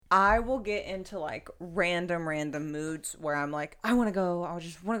I will get into like random moods where I'm like, I want to go. I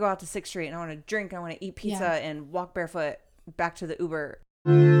just want to go out to 6th Street and I want to drink. I want to eat pizza and walk barefoot back to the Uber.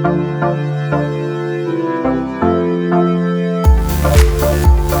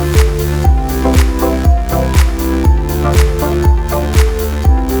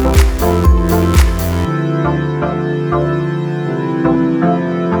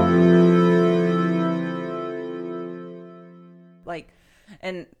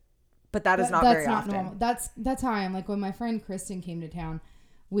 But that is not very often. Normal. That's how I am. Like when my friend Kristen came to town,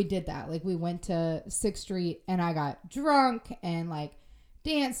 we did that. Like we went to 6th Street and I got drunk and like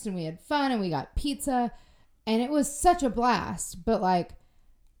danced and we had fun and we got pizza and it was such a blast. But like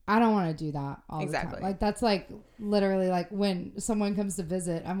I don't want to do that all the time. Like that's like literally like when someone comes to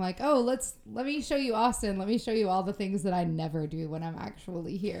visit, I'm like, oh, let me show you Austin. Let me show you all the things that I never do when I'm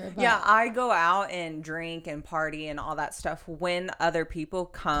actually here. But yeah, I go out and drink and party and all that stuff when other people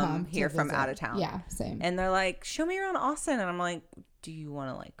come here from out of town. Yeah, same. And they're like, show me around Austin. And I'm like, do you want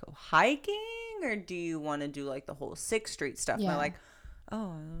to like go hiking or do you want to do like the whole 6th Street stuff? Yeah. And they're like,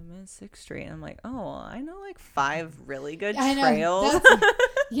 oh, I'm in 6th Street. And I'm like, oh, I know like 5 really good trails.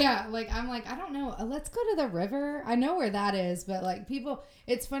 Yeah, like I'm like, I don't know. Let's go to the river. I know where that is, but like people,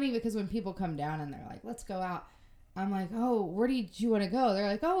 it's funny because when people come down and they're like, let's go out. I'm like, oh, where do you want to go? They're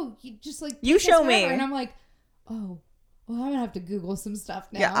like, oh, you just like you show me. And I'm like, oh, well, I'm gonna have to Google some stuff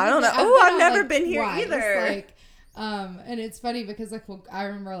now. Yeah, I don't know. Oh, I've never been here either. Like, and it's funny because like I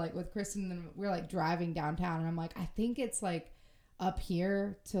remember like with Kristen, and we're like driving downtown, and I'm like, I think it's like up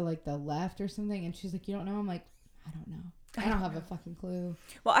here to like the left or something, and she's like, you don't know? I'm like, I don't know. I don't have a fucking clue.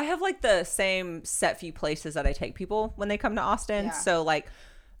 Well, I have like the same set few places that I take people when they come to Austin. Yeah. So like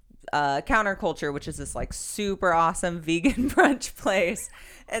Counterculture, which is this like super awesome vegan brunch place.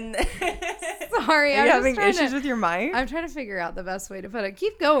 And sorry, are you having issues with your mic? I'm trying to figure out the best way to put it.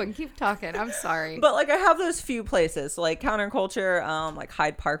 Keep going, keep talking. I'm sorry. But like I have those few places, so, like Counterculture, like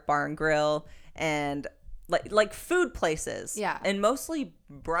Hyde Park Bar and Grill, and like food places. Yeah. And mostly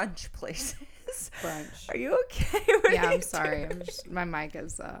brunch places. Brunch. Are you okay? Yeah, I'm sorry. My mic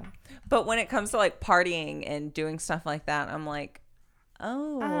is But when it comes to like partying and doing stuff like that, I'm like,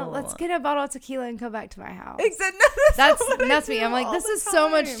 let's get a bottle of tequila and come back to my house. Exactly. That's me. I'm like, this is so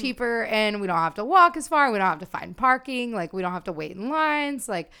much cheaper and we don't have to walk as far. We don't have to find parking. Like we don't have to wait in lines.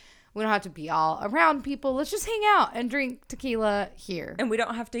 Like we don't have to be all around people. Let's just hang out and drink tequila here. And we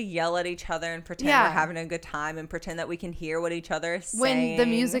don't have to yell at each other and pretend we're having a good time and pretend that we can hear what each other is saying. When the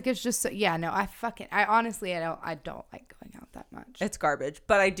music is just I honestly I don't like going out that much. It's garbage.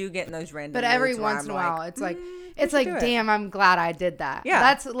 But I do get in those random But every once in a while it's like damn, I'm glad I did that. Yeah.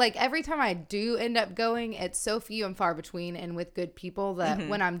 That's like every time I do end up going, it's so few and far between and with good people that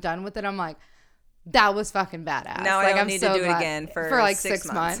when I'm done with it, I'm like, that was fucking badass. Now I don't need to do it again for like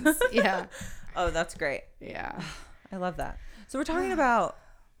 6 months. Yeah. Oh, that's great. Yeah. I love that. So we're talking about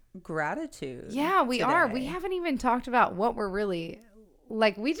gratitude. Yeah, we are. We haven't even talked about what we're really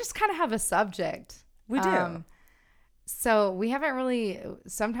like. We just kind of have a subject. We do. So we haven't really,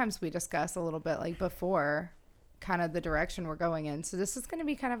 sometimes we discuss a little bit like before kind of the direction we're going in. So this is going to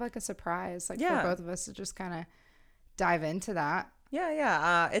be kind of like a surprise, like for both of us to just kind of dive into that.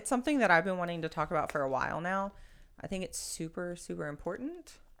 Yeah. It's something that I've been wanting to talk about for a while now. I think it's super, super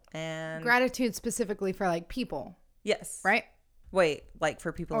important. And gratitude specifically for like people. Yes. Right? Wait, like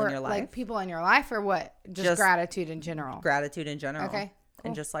for people in your life? Like people in your life or what? Just gratitude in general. Gratitude in general. Okay. Cool.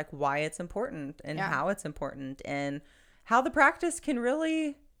 And just like why it's important and how it's important and how the practice can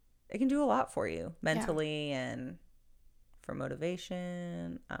really, it can do a lot for you mentally and for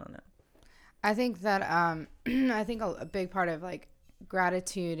motivation. I don't know. I think that I think a big part of like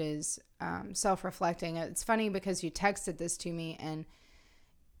gratitude is self-reflecting. It's funny because you texted this to me and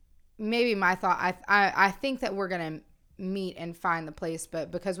maybe my thought, I think that we're going to meet and find the place,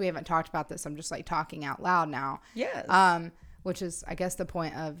 but because we haven't talked about this, I'm just like talking out loud now. Yes. Which is, I guess, the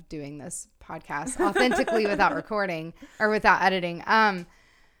point of doing this podcast authentically without recording or without editing.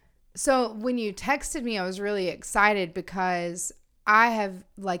 So when you texted me, I was really excited because I have,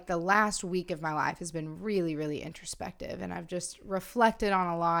 like, the last week of my life has been really, really introspective, and I've just reflected on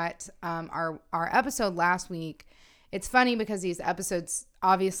a lot. Our episode last week, it's funny because these episodes,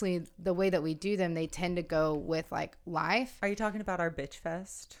 obviously, the way that we do them, they tend to go with, like, life. Are you talking about our bitch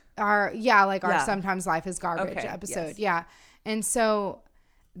fest? Our Sometimes Life is Garbage episode. Yes. Yeah. And so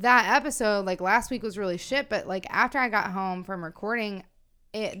that episode, like, last week was really shit, but, like, after I got home from recording,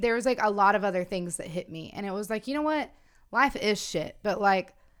 there was, like, a lot of other things that hit me, and it was like, you know what? Life is shit, but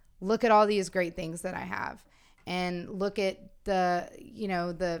like, look at all these great things that I have, and look at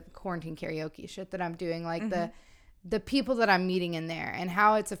the quarantine karaoke shit that I'm doing, like the people that I'm meeting in there and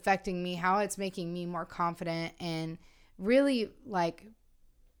how it's affecting me, how it's making me more confident, and really like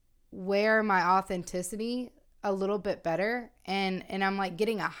wear my authenticity a little bit better. And I'm like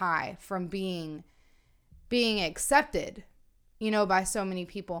getting a high from being accepted, by so many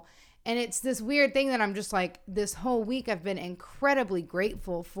people. And it's this weird thing that I'm just like, this whole week I've been incredibly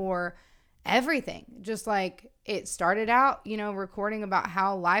grateful for everything. Just like it started out, recording about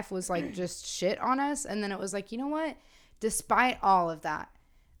how life was like just shit on us. And then it was like, you know what? Despite all of that,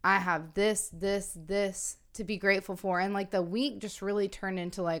 I have this to be grateful for. And like the week just really turned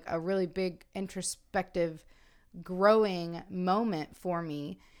into like a really big introspective growing moment for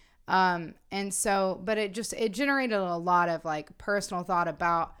me. And so, but it generated a lot of like personal thought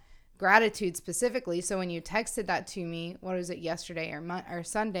about gratitude specifically. So when you texted that to me, what was it, yesterday or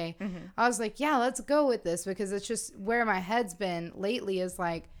Sunday, I was like, yeah, let's go with this, because it's just where my head's been lately is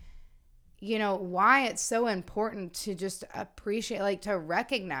like, why it's so important to just appreciate, like to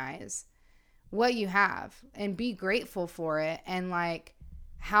recognize what you have and be grateful for it, and like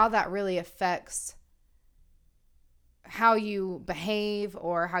how that really affects how you behave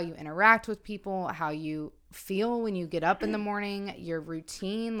or how you interact with people, how you feel when you get up in the morning, your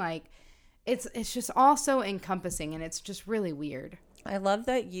routine. Like it's just all so encompassing, and it's just really weird. I love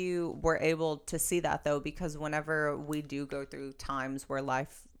that you were able to see that though, because whenever we do go through times where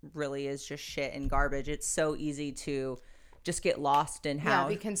life really is just shit and garbage, it's so easy to just get lost in how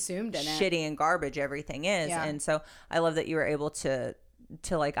be consumed in shitty and garbage everything is. Yeah. And so I love that you were able to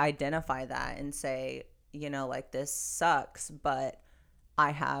like identify that and say, like, this sucks, but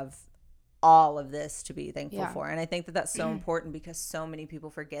I have all of this to be thankful for. And I think that that's so important, because so many people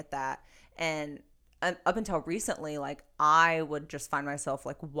forget that. And up until recently, like, I would just find myself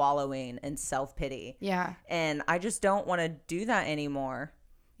like wallowing in self-pity. Yeah. And I just don't want to do that anymore.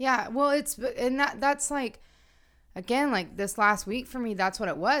 Yeah. Well, that's like, again, like this last week for me, that's what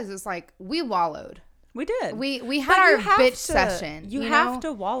it was. It's like we wallowed. We did. We had our bitch session. You have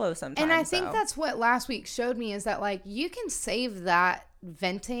to wallow sometimes. And I think that's what last week showed me, is that like you can save that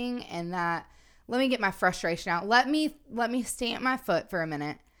venting and that, let me get my frustration out. Let me stamp my foot for a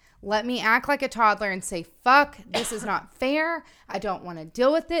minute. Let me act like a toddler and say, fuck, this is not fair. I don't want to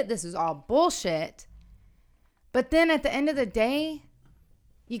deal with it. This is all bullshit. But then at the end of the day,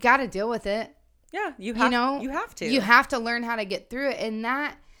 you got to deal with it. Yeah, you have to. You have to learn how to get through it. And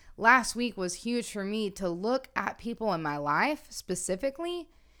that last week was huge for me, to look at people in my life, specifically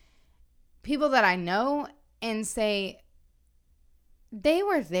people that I know, and say, they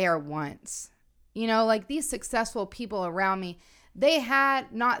were there once. Like these successful people around me, they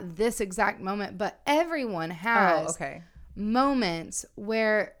had not this exact moment, but everyone has moments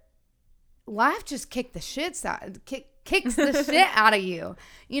where life just kicks the shit out of you,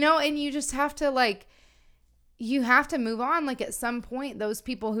 and you just have to like, you have to move on. Like at some point, those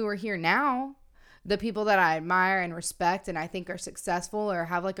people who are here now, the people that I admire and respect and I think are successful or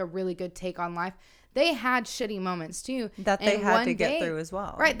have like a really good take on life, they had shitty moments too. That they had to get through as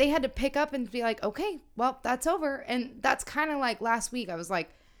well. Right. They had to pick up and be like, okay, well, that's over. And that's kind of like last week. I was like,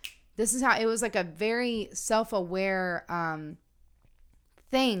 this is how, it was like a very self-aware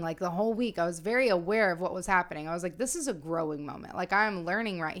thing. Like the whole week, I was very aware of what was happening. I was like, this is a growing moment. Like I'm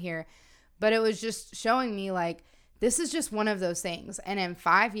learning right here. But it was just showing me like, this is just one of those things. And in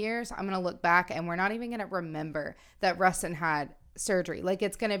 5 years, I'm going to look back and we're not even going to remember that Rustin had surgery. Like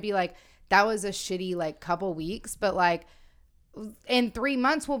it's going to be like, that was a shitty like couple weeks, but like in 3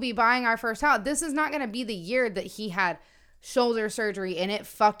 months, we'll be buying our first house. This is not going to be the year that he had shoulder surgery and it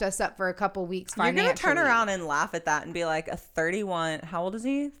fucked us up for a couple weeks financially. You're going to turn around and laugh at that and be like, how old is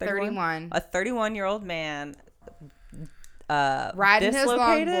he? 31. A 31-year-old man riding his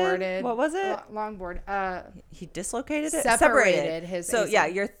longboarded. What was it? Longboard. He dislocated it? Separated his. So yeah,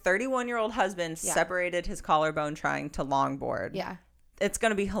 your 31-year-old husband separated his collarbone trying to longboard. Yeah. It's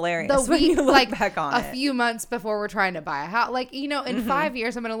going to be hilarious when you look back on it. A few months before we're trying to buy a house. Like, in 5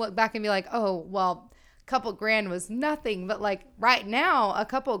 years, I'm going to look back and be like, oh, well, a couple grand was nothing. But like right now, a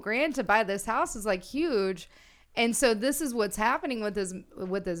couple grand to buy this house is like huge. And so this is what's happening with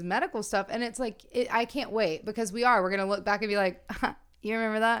his medical stuff. And it's like, I can't wait, because we're going to look back and be like, you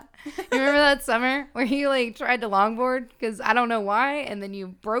remember that? You remember that summer where you like tried to longboard because I don't know why. And then you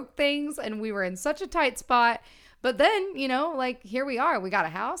broke things and we were in such a tight spot. But then, like here we are. We got a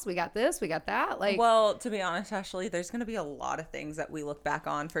house. We got this. We got that. Like, well, to be honest, Ashley, there's going to be a lot of things that we look back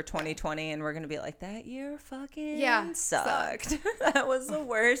on for 2020 and we're going to be like, that year fucking sucked. That was the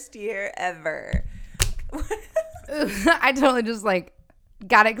worst year ever. I totally just like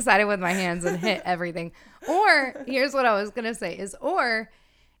got excited with my hands and hit everything. Or here's what I was going to say is, or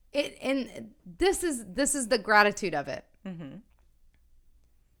this is the gratitude of it. Mm-hmm.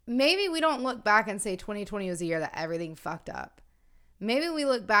 Maybe we don't look back and say 2020 was a year that everything fucked up. Maybe we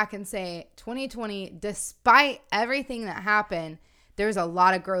look back and say 2020, despite everything that happened, there's a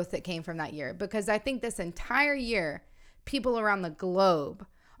lot of growth that came from that year. Because I think this entire year, people around the globe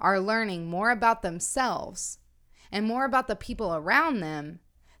are learning more about themselves and more about the people around them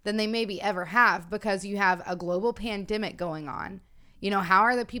than they maybe ever have, because you have a global pandemic going on. You know, how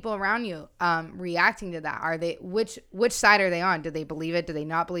are the people around you reacting to that? Are they, which side are they on? Do they believe it? Do they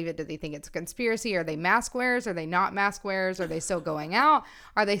not believe it? Do they think it's a conspiracy? Are they mask wearers? Are they not mask wearers? Are they still going out?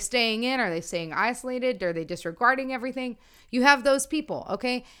 Are they staying in? Are they staying isolated? Are they disregarding everything? You have those people,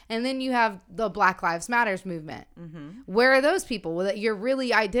 okay? And then you have the Black Lives Matters movement. Mm-hmm. Where are those people? Well, that you're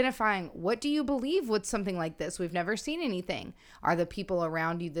really identifying, what do you believe with something like this? We've never seen anything. Are the people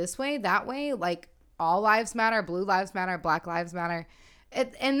around you this way, that way? Like, all lives matter, blue lives matter, Black lives matter.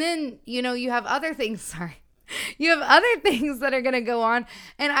 And then, you know, you have other things, sorry. You have other things that are going to go on.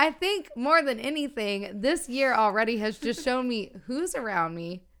 And I think more than anything, this year already has just shown me who's around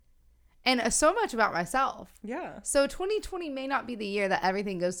me and so much about myself. Yeah. So 2020 may not be the year that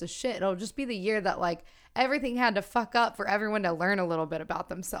everything goes to shit. It'll just be the year that, like, everything had to fuck up for everyone to learn a little bit about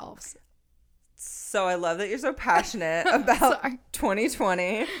themselves. So I love that you're so passionate about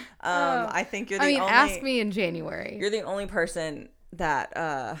 2020. I think you're the only... ask me in January. You're the only person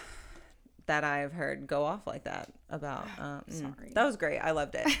that that I've heard go off like that about. Sorry. That was great. I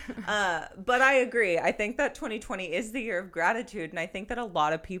loved it. But I agree. I think that 2020 is the year of gratitude. And I think that a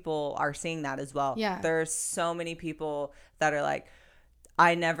lot of people are seeing that as well. Yeah. There's so many people that are like,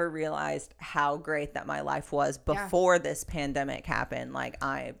 I never realized how great that my life was before this pandemic happened. Like,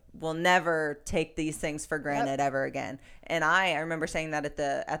 I will never take these things for granted ever again. And I remember saying that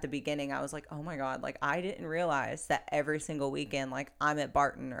at the beginning. I was like, oh my God, like, I didn't realize that every single weekend, like, I'm at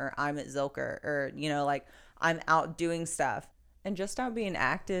Barton or I'm at Zilker or, you know, like, I'm out doing stuff and just out being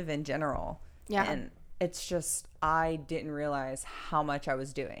active in general. Yeah. And it's just, I didn't realize how much I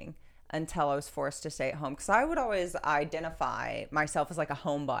was doing until I was forced to stay at home. Because I would always identify myself as like a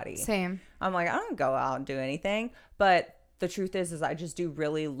homebody. Same. I'm like, I don't go out and do anything. But the truth is I just do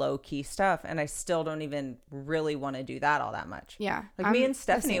really low key stuff. And I still don't even really want to do that all that much. Yeah. Like, me and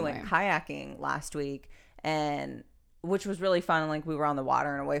Stephanie went kayaking last week, and which was really fun. Like, we were on the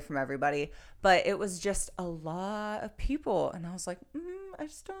water and away from everybody. But it was just a lot of people. And I was like, I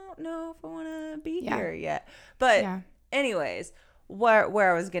just don't know if I want to be here yet. But anyways,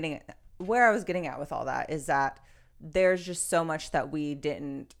 where I was getting at with all that is that there's just so much that we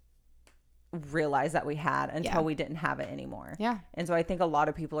didn't realize that we had until we didn't have it anymore. Yeah. And so I think a lot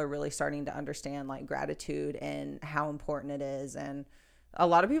of people are really starting to understand, like, gratitude and how important it is. And a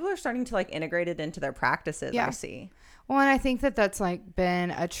lot of people are starting to, like, integrate it into their practices. I see. Well, and I think that that's, like,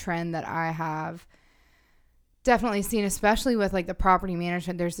 been a trend that I have definitely seen, especially with, like, the property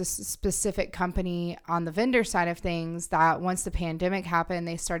management. There's this specific company on the vendor side of things that once the pandemic happened,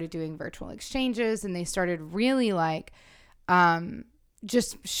 they started doing virtual exchanges, and they started really, like,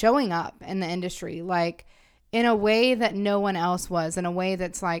 just showing up in the industry, like, in a way that no one else was, in a way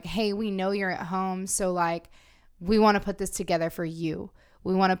that's like, hey, we know you're at home, so, like, we want to put this together for you.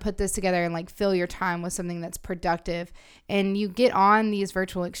 We want to put this together and, like, fill your time with something that's productive. And you get on these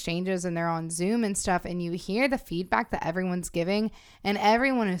virtual exchanges, and they're on Zoom and stuff, and you hear the feedback that everyone's giving, and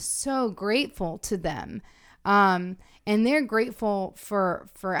everyone is so grateful to them. And they're grateful for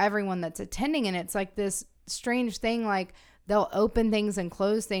everyone that's attending. And it's like this strange thing, like, they'll open things and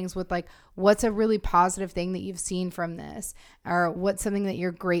close things with, like, what's a really positive thing that you've seen from this, or what's something that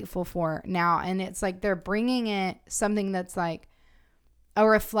you're grateful for now. And it's like they're bringing it something that's like a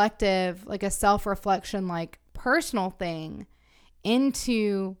reflective, like a self-reflection, like personal thing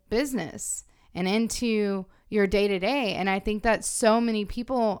into business and into your day-to-day. And I think that so many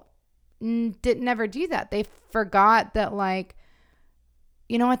people didn't ever do that. They forgot that, like,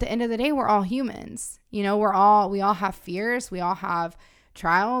 you know, at the end of the day, we're all humans. You know, we all have fears. We all have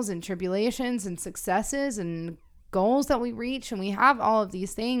trials and tribulations and successes and goals that we reach. And we have all of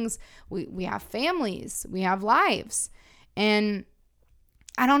these things. We have families. We have lives. And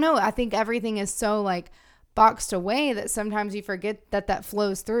I don't know. I think everything is so, like, boxed away that sometimes you forget that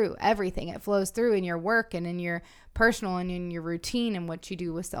flows through everything. It flows through in your work and in your personal and in your routine and what you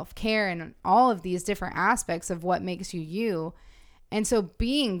do with self-care and all of these different aspects of what makes you you. And so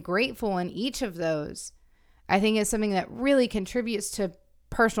being grateful in each of those, I think, is something that really contributes to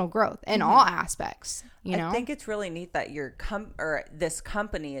personal growth in all aspects. You know, I think it's really neat that this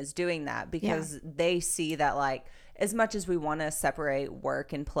company is doing that, because they see that, like, as much as we want to separate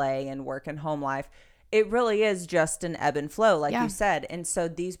work and play and work and home life, it really is just an ebb and flow, like Yeah. you said. And so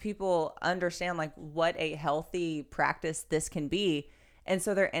these people understand like what a healthy practice this can be. And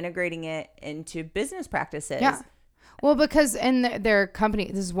so they're integrating it into business practices. Yeah. Well, because in their company,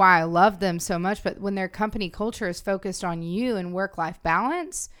 this is why I love them so much, but when their company culture is focused on you and work-life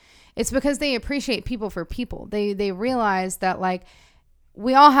balance, it's because they appreciate people for people. They realize that like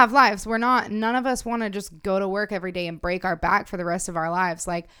we all have lives. None of us want to just go to work every day and break our back for the rest of our lives.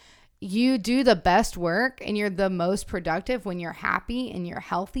 Like, you do the best work and you're the most productive when you're happy and you're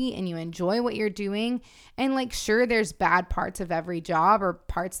healthy and you enjoy what you're doing. And like, sure, there's bad parts of every job or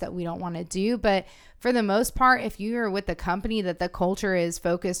parts that we don't want to do. But for the most part, if you are with a company that the culture is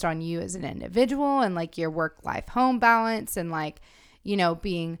focused on you as an individual and like your work-life home balance and like, you know,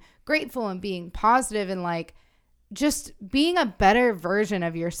 being grateful and being positive and like just being a better version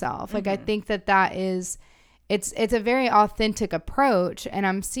of yourself. Like, I think that is... It's a very authentic approach, and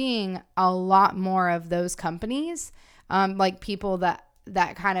I'm seeing a lot more of those companies, like people that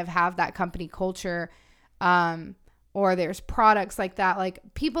kind of have that company culture, or there's products like that, like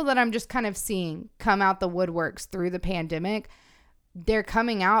people that I'm just kind of seeing come out the woodworks through the pandemic. They're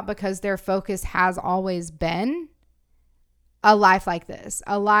coming out because their focus has always been a life like this,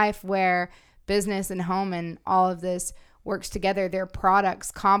 a life where business and home and all of this works together. Their products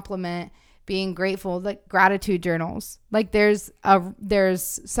complement being grateful, like gratitude journals. Like there's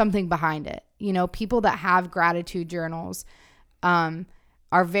something behind it. You know, people that have gratitude journals are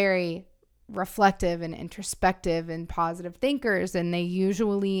very reflective and introspective and positive thinkers, and they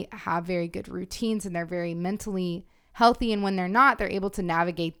usually have very good routines and they're very mentally healthy. And when they're not, they're able to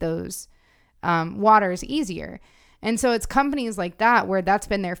navigate those waters easier. And so it's companies like that where that's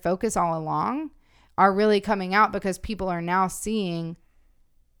been their focus all along are really coming out because people are now seeing,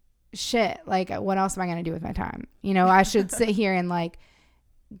 shit, like what else am I going to do with my time? You know, I should sit here and like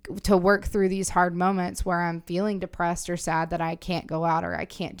to work through these hard moments where I'm feeling depressed or sad that I can't go out or I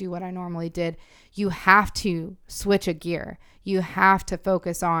can't do what I normally did. You have to switch a gear. You have to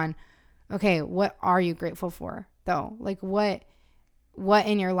focus on, okay, what are you grateful for though? Like what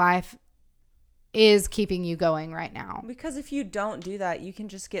in your life is keeping you going right now? Because if you don't do that, you can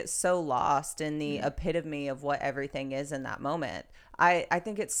just get so lost in the epitome of what everything is in that moment. I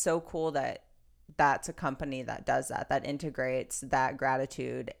think it's so cool that that's a company that does that integrates that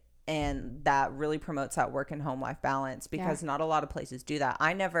gratitude and that really promotes that work and home life balance, because not a lot of places do that.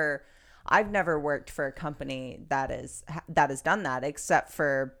 I've never worked for a company that has done that, except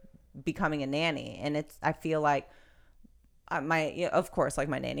for becoming a nanny. And I feel like of course, like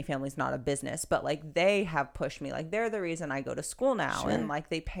my nanny family's not a business, but like they have pushed me. Like they're the reason I go to school now. Sure. And like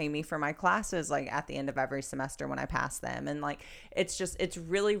they pay me for my classes like at the end of every semester when I pass them. And like it's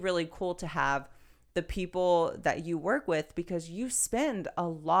really, really cool to have the people that you work with, because you spend a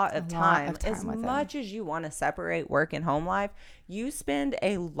lot of time as much as you want to separate work and home life. You spend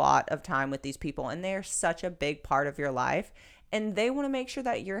a lot of time with these people, and they're such a big part of your life. And they want to make sure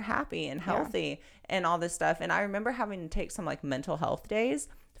that you're happy and healthy and all this stuff. And I remember having to take some like mental health days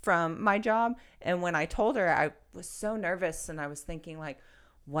from my job. And when I told her, I was so nervous, and I was thinking like,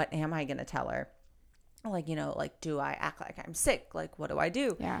 what am I going to tell her? Like, you know, like, do I act like I'm sick? Like, what do I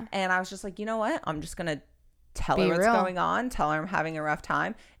do? Yeah. And I was just like, you know what? I'm just going to tell her what's going on, tell her I'm having a rough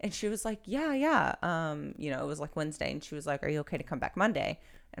time. And she was like, yeah. You know, it was like Wednesday, and she was like, are you okay to come back Monday?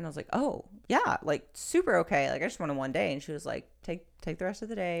 And I was like, oh yeah, like super okay. Like I just wanted one day. And she was like, take the rest of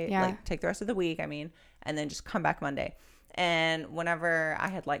the day, like take the rest of the week. I mean, and then just come back Monday. And whenever I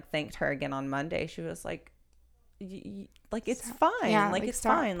had like thanked her again on Monday, she was like, like it's fine. Yeah, like it's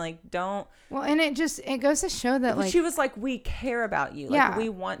stop. Fine. Like don't. Well, and it goes to show that like she was like, we care about you. Like we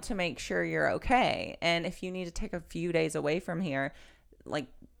want to make sure you're okay. And if you need to take a few days away from here, like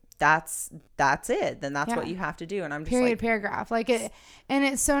that's it. Then that's what you have to do. And I'm just period, paragraph. Like it, and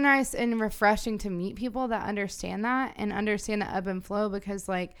it's so nice and refreshing to meet people that understand that and understand the ebb and flow, because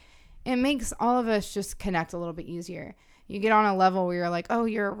like it makes all of us just connect a little bit easier. You get on a level where you're like, oh,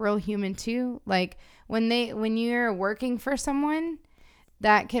 you're a real human too. Like when you're working for someone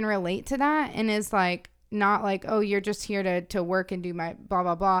that can relate to that and is like, not like, oh, you're just here to work and do my blah,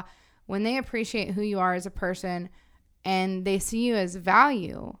 blah, blah. When they appreciate who you are as a person and they see you as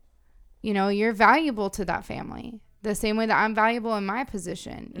value, you know, you're valuable to that family the same way that I'm valuable in my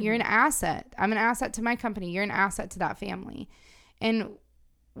position. Mm-hmm. You're an asset. I'm an asset to my company. You're an asset to that family. And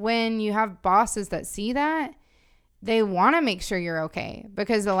when you have bosses that see that, they want to make sure you're okay,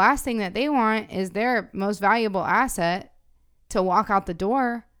 because the last thing that they want is their most valuable asset to walk out the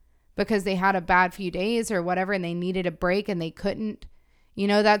door because they had a bad few days or whatever and they needed a break and they couldn't. You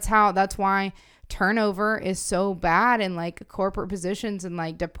know, that's why turnover is so bad in like corporate positions and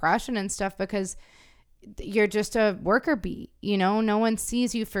like depression and stuff, because you're just a worker bee, you know, no one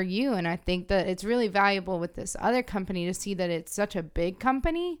sees you for you. And I think that it's really valuable with this other company to see that it's such a big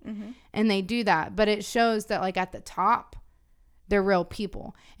company and they do that. But it shows that like at the top, they're real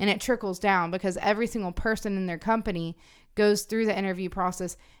people, and it trickles down because every single person in their company goes through the interview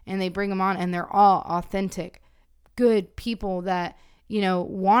process and they bring them on, and they're all authentic, good people that, you know,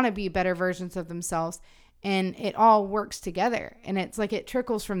 want to be better versions of themselves, and it all works together, and it's like it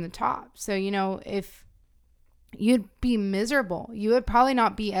trickles from the top. So, you know, if you'd be miserable, you would probably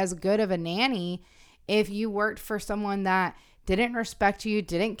not be as good of a nanny if you worked for someone that didn't respect you,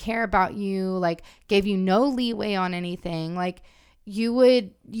 didn't care about you, like gave you no leeway on anything. Like you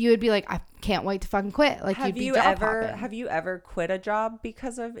would be like, I can't wait to fucking quit. Like have you ever quit a job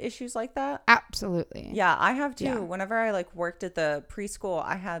because of issues like that? Absolutely. Yeah, I have too. Yeah. Whenever I like worked at the preschool,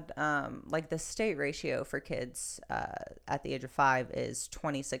 I had like the state ratio for kids at the age of 5 is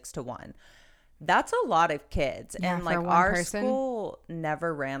 26-1. That's a lot of kids. Yeah, and like our school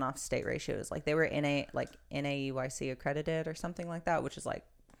never ran off state ratios. Like they were NAUYC accredited or something like that, which is like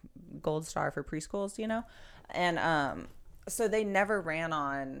gold star for preschools, you know? And so they never ran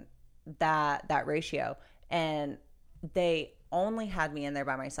on that ratio, and they only had me in there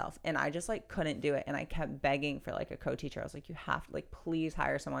by myself, and I just like couldn't do it, and I kept begging for like a co-teacher. I was like, you have to, like, please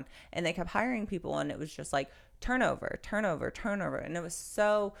hire someone. And they kept hiring people, and it was just like turnover, and it was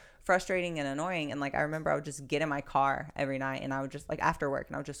so frustrating and annoying. And like I remember I would just get in my car every night, and I would just like after work,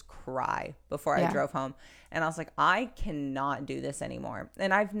 and I would just cry before I drove home. And I was like, I cannot do this anymore.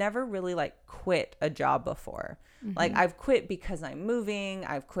 And I've never really like quit a job before. Like I've quit because I'm moving,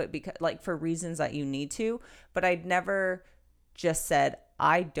 I've quit because like for reasons that you need to, but I'd never just said,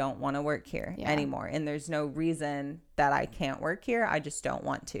 I don't want to work here anymore, and there's no reason that I can't work here, I just don't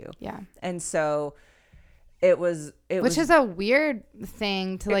want to. And so which is a weird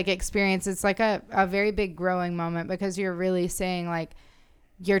thing to like experience. It's like a very big growing moment, because you're really saying like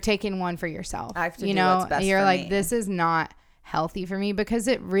you're taking one for yourself. I have to, you know, what's best you're like me. This is not healthy for me, because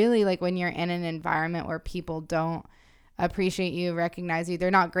it really, like when you're in an environment where people don't appreciate you, recognize you,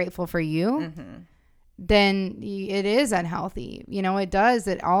 they're not grateful for you, then it is unhealthy. You know, it does.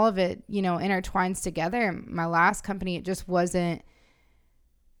 All of it, you know, intertwines together. My last company, it just wasn't,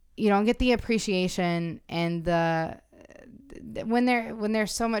 you don't get the appreciation, and when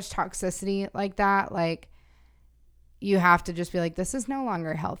there's so much toxicity like that, like you have to just be like, this is no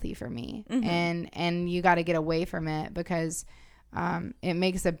longer healthy for me. And you got to get away from it, because it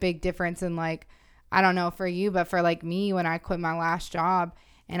makes a big difference in, like, I don't know for you, but for like me, when I quit my last job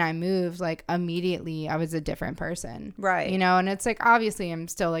and I moved, like immediately I was a different person. Right. You know, and it's like, obviously I'm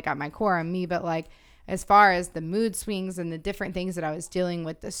still like at my core, I'm me, but like as far as the mood swings and the different things that I was dealing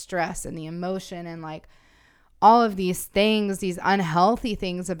with, the stress and the emotion and like all of these things, these unhealthy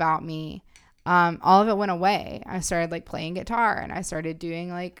things about me, all of it went away. I started like playing guitar, and I started doing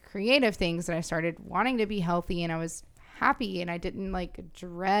like creative things, and I started wanting to be healthy, and I was happy, and I didn't like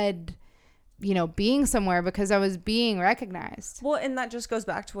dread, you know, being somewhere, because I was being recognized. Well, and that just goes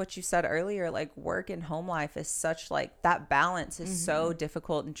back to what you said earlier, like work and home life is such, like, that balance is so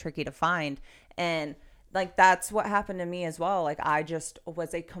difficult and tricky to find. And like that's what happened to me as well. Like I just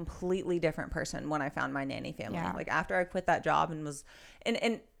was a completely different person when I found my nanny family. Like after I quit that job and was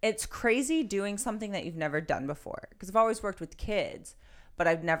and it's crazy doing something that you've never done before, because I've always worked with kids, but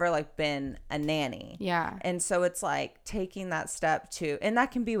I've never like been a nanny. Yeah. And so it's like taking that step to, and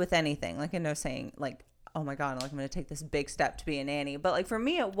that can be with anything. Like I know saying like, oh my God, like I'm going to take this big step to be a nanny. But like for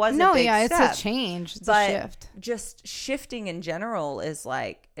me, it wasn't a big step. It's a change. It's a shift. Just shifting in general is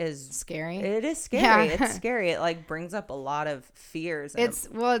scary. It is scary. Yeah. It's scary. It like brings up a lot of fears. It's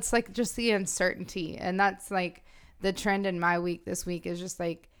like just the uncertainty. And that's like the trend in my week this week is just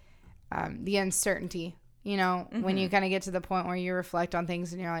like the uncertainty. You know, when you kind of get to the point where you reflect on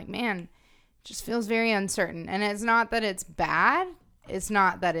things and you're like, man, it just feels very uncertain. And it's not that it's bad. It's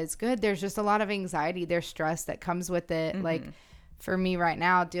not that it's good. There's just a lot of anxiety. There's stress that comes with it. Like for me right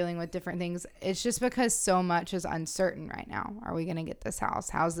now, dealing with different things, it's just because so much is uncertain right now. Are we going to get this house?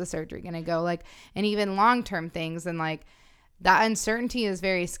 How's the surgery going to go? Like, and even long-term things. And like that uncertainty is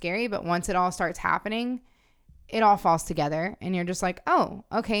very scary. But once it all starts happening, it all falls together, and you're just like, oh,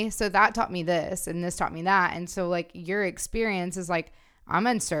 okay, so that taught me this and this taught me that. And so like your experience is like, I'm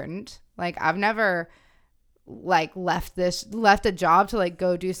uncertain. Like I've never like left a job to like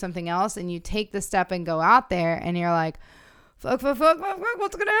go do something else, and you take the step and go out there and you're like, fuck, what's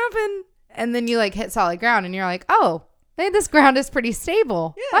going to happen? And then you like hit solid ground and you're like, oh, hey, this ground is pretty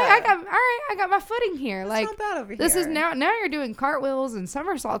stable. Yeah. I got my footing here. It's like not bad over this here. Is now you're doing cartwheels and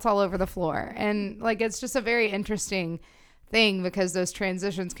somersaults all over the floor. And like, it's just a very interesting thing because those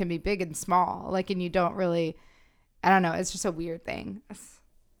transitions can be big and small. Like, and you don't really, I don't know. It's just a weird thing.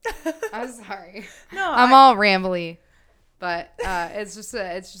 I'm sorry. No, I'm all rambly, but it's just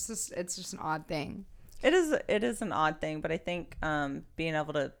an odd thing. It is an odd thing, but I think being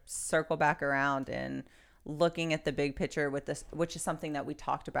able to circle back around and looking at the big picture with this, which is something that we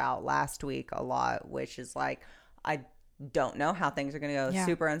talked about last week a lot, which is like, I don't know how things are going to go,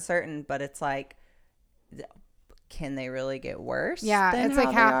 super uncertain, but it's like, can they really get worse? Yeah, than it's how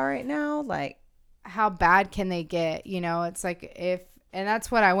like they are right now. Like, how bad can they get? You know, it's like and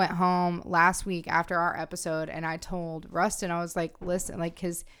that's what I went home last week after our episode, and I told Rustin, I was like, listen, like,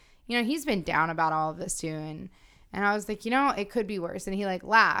 because, you know, he's been down about all of this too, and I was like, you know, it could be worse, and he like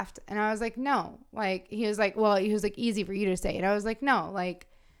laughed, and I was like, no, like, he was like, well, he was like, easy for you to say, and I was like, no, like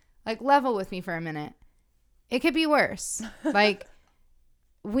level with me for a minute, it could be worse. Like,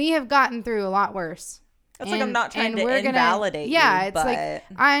 we have gotten through a lot worse. It's like, I'm not trying to invalidate you. Yeah, it's like,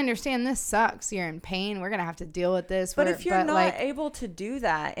 I understand this sucks. You're in pain. We're going to have to deal with this. But if you're not able to do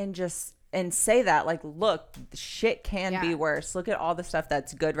that and say that, like, look, shit can be worse. Look at all the stuff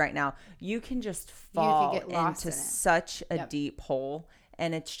that's good right now. You can just fall into such a deep hole,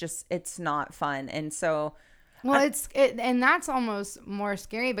 and it's not fun. And so... Well, and that's almost more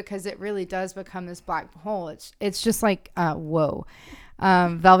scary because it really does become this black hole. It's just like, whoa.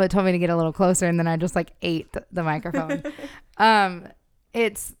 Velvet told me to get a little closer, and then I just like ate the microphone.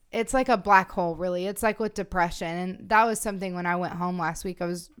 It's like a black hole, really. It's like with depression. And that was something when I went home last week I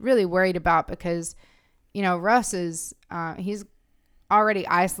was really worried about because, you know, Russ is, he's already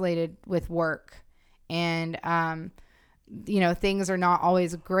isolated with work, and, you know, things are not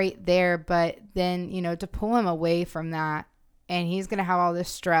always great there, but then, you know, to pull him away from that, and he's going to have all this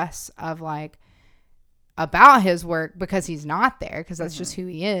stress of like, about his work because he's not there, because that's just who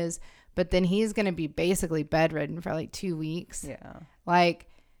he is, but then he's going to be basically bedridden for like 2 weeks. Yeah. Like,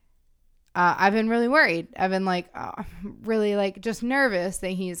 I've been really worried. I've been like, really like just nervous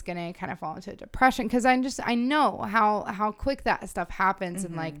that he's going to kind of fall into depression, because I know how quick that stuff happens,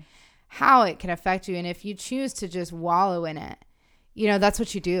 and like how it can affect you. And if you choose to just wallow in it, you know, that's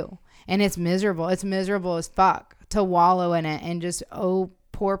what you do. And it's miserable. It's miserable as fuck to wallow in it and just, oh,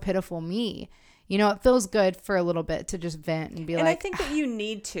 poor pitiful me. You know, it feels good for a little bit to just vent and be and like. And I think that you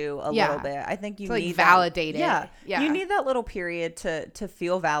need to little bit. I think you need like validate it. Yeah. You need that little period to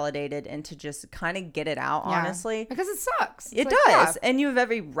feel validated and to just kind of get it out, honestly. Because it sucks. It does. Yeah. And you have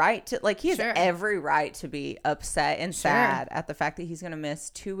every right to, like, he has every right to be upset and sad at the fact that he's going to miss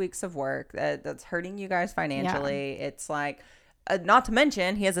 2 weeks of work. That's hurting you guys financially. Yeah. It's like, not to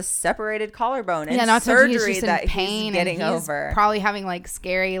mention he has a separated collarbone and not surgery he's that pain he's getting and he's over. Probably having like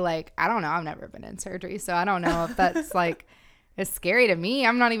scary, like, I don't know. I've never been in surgery, so I don't know if that's like, it's scary to me.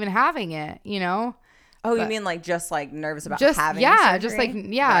 I'm not even having it, you know? Oh, but you mean like just like nervous about having surgery? Just like,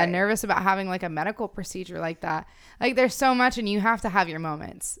 right. Nervous about having like a medical procedure like that. Like, there's so much, and you have to have your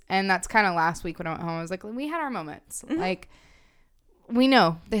moments. And that's kind of last week when I went home. I was like, we had our moments. Mm-hmm. Like, we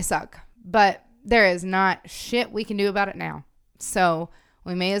know they suck, but there is not shit we can do about it now. So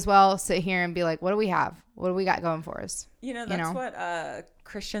we may as well sit here and be like, what do we have? What do we got going for us? You know, that's what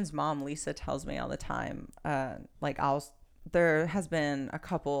Christian's mom, Lisa, tells me all the time. Like, there has been a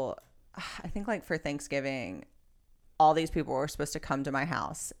couple, I think like for Thanksgiving, all these people were supposed to come to my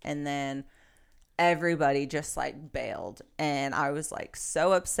house, and then everybody just like bailed. And I was like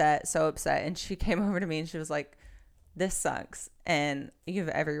so upset. And she came over to me and she was like, this sucks. And you have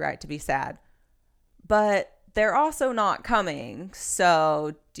every right to be sad. But they're also not coming.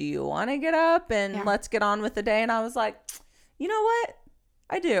 So do you want to get up and let's get on with the day? And I was like, you know what?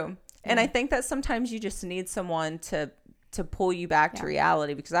 I do. And I think that sometimes you just need someone to pull you back to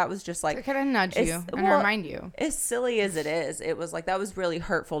reality, because that was just like to kind of nudge you and remind you. As silly as it is, it was like, that was really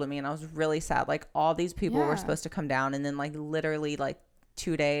hurtful to me. And I was really sad. Like, all these people were supposed to come down, and then like literally like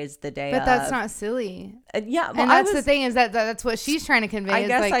 2 days, the day but that's not silly. Yeah, well, and that's the thing, is that's what she's trying to convey. I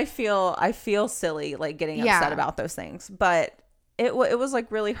guess like, I feel silly, like getting upset about those things, but it was like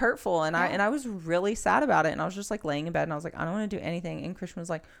really hurtful, and I was really sad about it, and I was just like laying in bed, and I was like, I don't want to do anything. And Christian was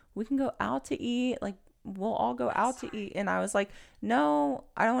like, we can go out to eat, like we'll all go out to eat. And I was like, no,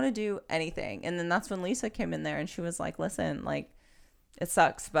 I don't want to do anything. And then that's when Lisa came in there, and she was like, listen, like, it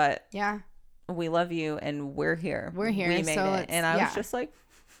sucks, but we love you, and we're here. We made it. And I was just like,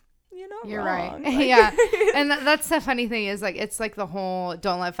 you're wrong. Right. Like, yeah. And that's the funny thing, is like, it's like the whole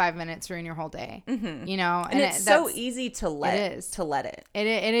don't let 5 minutes ruin your whole day. Mm-hmm. You know, and it's so easy to let it.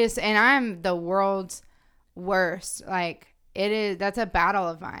 It is. And I'm the world's worst. Like, it is. That's a battle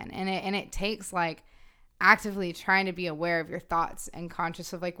of mine. And it takes like actively trying to be aware of your thoughts and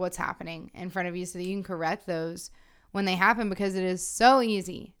conscious of like what's happening in front of you, so that you can correct those when they happen, because it is so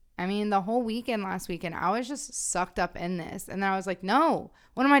easy. I mean, the whole weekend last weekend, I was just sucked up in this. And then I was like, no,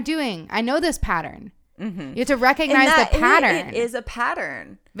 what am I doing? I know this pattern. Mm-hmm. You have to recognize the pattern. It is a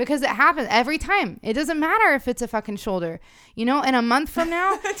pattern. Because it happens every time. It doesn't matter if it's a fucking shoulder. In a month from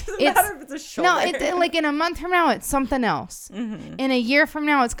now, it doesn't matter if it's a shoulder. No, like in a month from now, it's something else. Mm-hmm. In a year from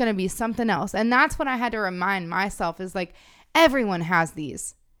now, it's going to be something else. And that's what I had to remind myself is like, everyone has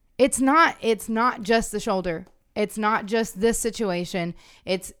these. It's not just the shoulder. It's not just this situation.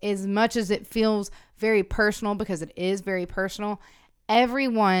 It's as much as it feels very personal, because it is very personal.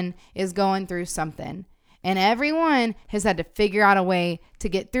 Everyone is going through something, and everyone has had to figure out a way to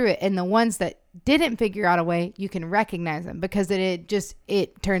get through it. And the ones that didn't figure out a way, you can recognize them, because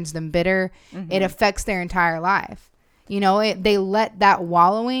it turns them bitter. Mm-hmm. It affects their entire life. They let that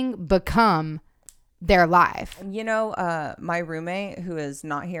wallowing become their life. My roommate, who is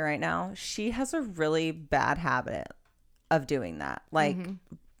not here right now, she has a really bad habit of doing that. Like,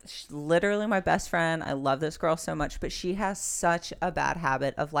 she's literally my best friend. I love this girl so much, but she has such a bad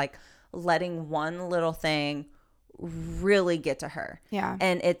habit of like letting one little thing really get to her. Yeah.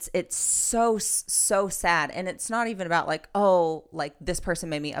 And it's so sad. And it's not even about like, oh, like this person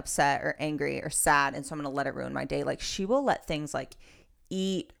made me upset or angry or sad, and so I'm going to let it ruin my day. Like, she will let things like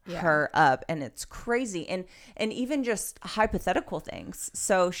eat her up, and it's crazy. And even just hypothetical things.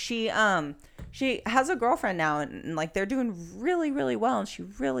 So she has a girlfriend now, and like they're doing really, really well, and she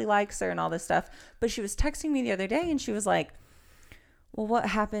really likes her and all this stuff. But she was texting me the other day, and she was like, well, what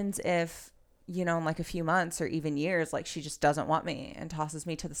happens if, in like a few months or even years, like she just doesn't want me and tosses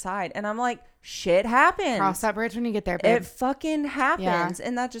me to the side? And I'm like, shit happens. Cross that bridge when you get there, babe. It fucking happens. Yeah.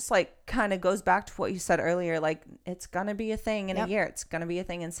 And that just like kind of goes back to what you said earlier. Like, it's going to be a thing in a year. It's going to be a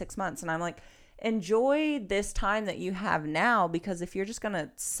thing in 6 months. And I'm like, enjoy this time that you have now, because if you're just going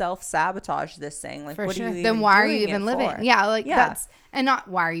to self-sabotage this thing, like, what are you then why are you even living? Yeah, like that's, and not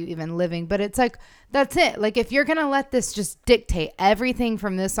why are you even living, but it's like, that's it. Like, if you're going to let this just dictate everything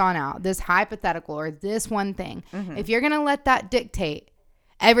from this on out, this hypothetical or this one thing, if you're going to let that dictate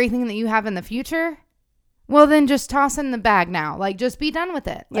everything that you have in the future, well, then just toss in the bag now. Like, just be done with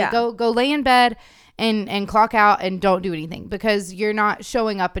it. Like, go lay in bed and clock out and don't do anything, because you're not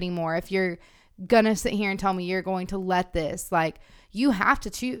showing up anymore. If you're gonna sit here and tell me you're going to let this, like, you have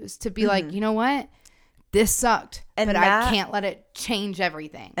to choose to be like, you know what, this sucked, but I can't let it change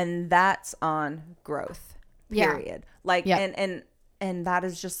everything. And that's on growth, period. Like, and that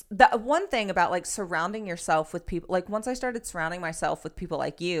is just the one thing about like surrounding yourself with people. Like, once I started surrounding myself with people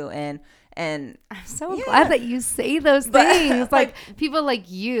like you, and I'm so glad that you say those things. Like, people like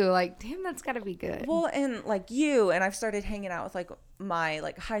you, like, damn, that's gotta be good. Well, and like you, and I've started hanging out with like my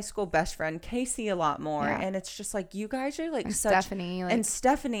like high school best friend Casey a lot more, and it's just like, you guys are like Stephanie, like, and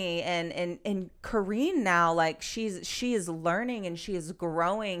Stephanie and Corrine now, like she is learning and she is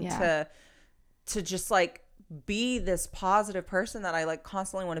growing to just like be this positive person that I like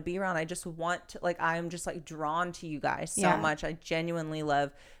constantly want to be around. I just want to, like, I'm just like drawn to you guys so much. I genuinely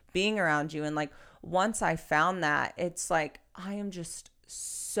love being around you. And like, once I found that, it's like, I am just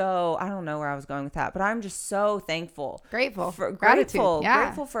so, I don't know where I was going with that, but I'm just so thankful, grateful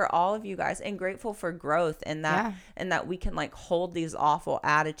for all of you guys, and grateful for growth, and that and that we can like hold these awful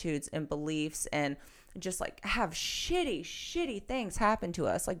attitudes and beliefs and just like have shitty things happen to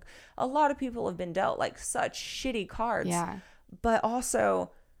us. Like, a lot of people have been dealt like such shitty cards, but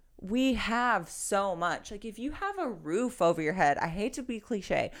also we have so much. Like, if you have a roof over your head, I hate to be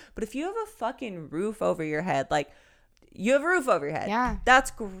cliche, but if you have a fucking roof over your head, like, you have a roof over your head. Yeah.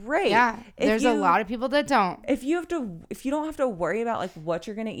 That's great. Yeah. There's a lot of people that don't. If you don't have to worry about like what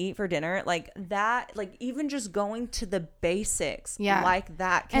you're going to eat for dinner, like that, like even just going to the basics like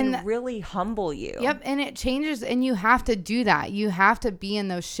that can really humble you. Yep. And it changes, and you have to do that. You have to be in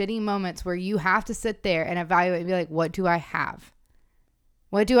those shitty moments where you have to sit there and evaluate and be like, what do I have?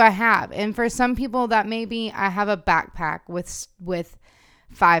 What do I have? And for some people that may be, I have a backpack with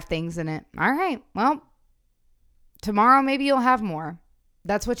 5 things in it. All right. Well, tomorrow maybe you'll have more.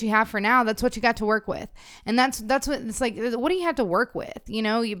 That's what you have for now. That's what you got to work with. And that's what it's like. What do you have to work with?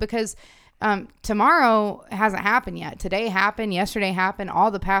 Because tomorrow hasn't happened yet. Today happened. Yesterday happened.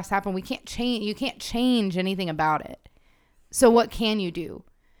 All the past happened. We can't change. You can't change anything about it. So what can you do?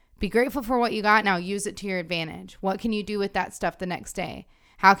 Be grateful for what you got. Now use it to your advantage. What can you do with that stuff the next day?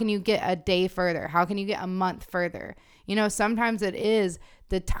 How can you get a day further? How can you get a month further? Sometimes it is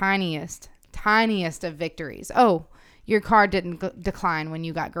the tiniest of victories. Oh, your car didn't decline when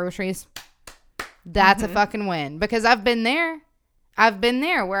you got groceries. That's a fucking win, because I've been there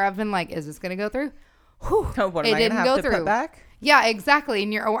where I've been like, is this going to go through? Whew, what am I going to have to put back? Yeah, exactly.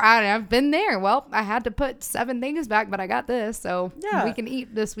 And I've been there. Well, I had to put 7 things back, but I got this, so we can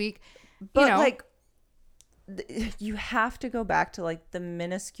eat this week. But like, you have to go back to like the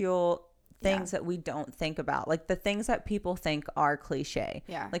minuscule things that we don't think about, like the things that people think are cliche.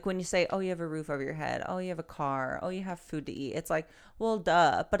 Yeah. Like when you say, oh, you have a roof over your head, oh, you have a car, oh, you have food to eat. It's like, well,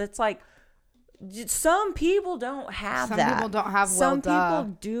 duh. But it's like, some people don't have that. Some people don't have some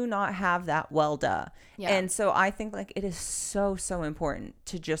people do not have that well duh. Yeah. And so I think like it is so important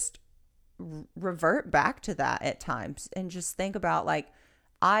to just revert back to that at times and just think about like,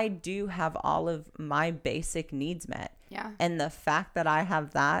 I do have all of my basic needs met. Yeah. And the fact that I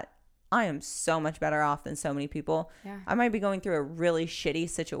have that, I am so much better off than so many people. Yeah. I might be going through a really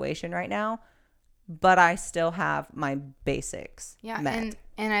shitty situation right now, but I still have my basics met.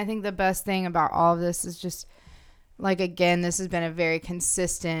 And I think the best thing about all of this is just, like, again, this has been a very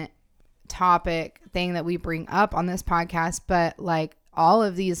consistent topic thing that we bring up on this podcast, but, like, all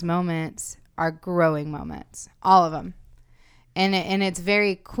of these moments are growing moments. All of them. And it's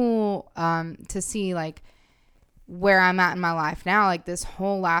very cool to see, like, where I'm at in my life now. Like, this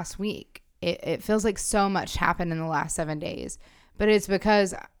whole last week, it feels like so much happened in the last 7 days. But it's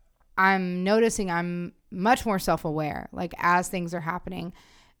because I'm noticing I'm much more self-aware, like, as things are happening,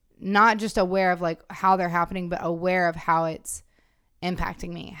 not just aware of like how they're happening, but aware of how it's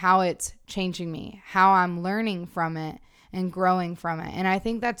impacting me, how it's changing me, how I'm learning from it and growing from it. And I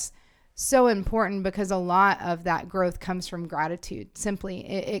think that's so important because a lot of that growth comes from gratitude. Simply,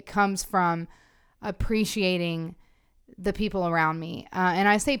 it comes from appreciating the people around me. And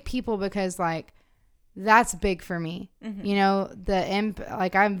I say people because like, that's big for me. Mm-hmm. You know,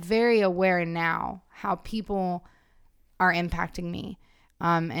 like I'm very aware now how people are impacting me,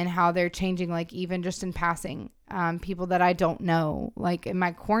 and how they're changing, like even just in passing, people that I don't know, like in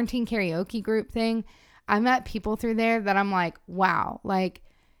my quarantine karaoke group thing, I met people through there that I'm like, wow, like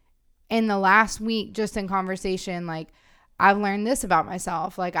in the last week, just in conversation, like I've learned this about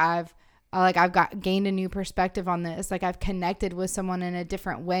myself. Like I've gained a new perspective on this. Like I've connected with someone in a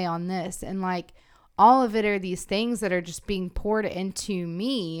different way on this. And like, all of it are these things that are just being poured into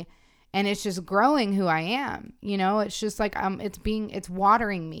me, and it's just growing who I am. You know, it's just like, it's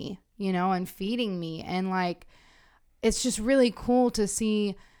watering me, you know, and feeding me. And like, it's just really cool to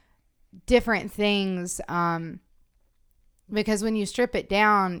see different things. Because when you strip it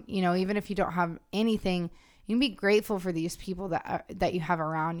down, you know, even if you don't have anything, you can be grateful for these people that you have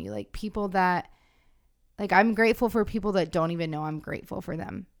around you. Like people that, like, I'm grateful for people that don't even know I'm grateful for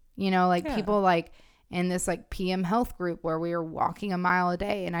them. You know, like people like in this like PM health group where we were walking a mile a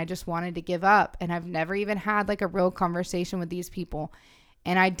day and I just wanted to give up. And I've never even had like a real conversation with these people.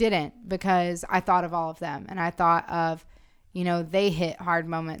 And I didn't, because I thought of all of them. And I thought of, you know, they hit hard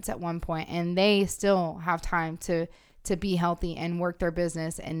moments at one point and they still have time to be healthy and work their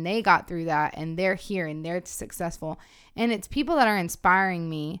business. And they got through that and they're here and they're successful. And it's people that are inspiring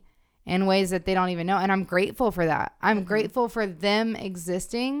me in ways that they don't even know. And I'm grateful for that. I'm grateful for them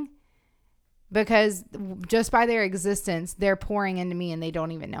existing, because just by their existence, they're pouring into me and they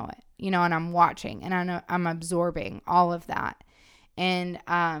don't even know it, you know, and I'm watching and I know I'm absorbing all of that. And,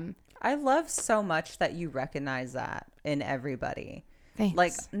 I love so much that you recognize that in everybody. Thanks.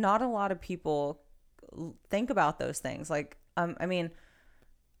 Like not a lot of people think about those things. Like, I mean,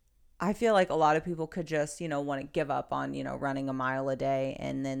 I feel like a lot of people could just, you know, want to give up on, you know, running a mile a day.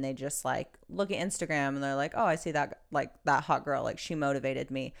 And then they just like look at Instagram and they're like, oh, I see that, like that hot girl, like she motivated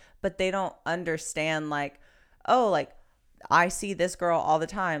me. But they don't understand like, oh, like I see this girl all the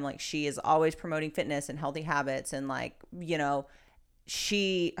time. Like she is always promoting fitness and healthy habits. And like, you know,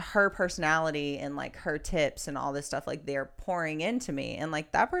 her personality and like her tips and all this stuff, like they're pouring into me, and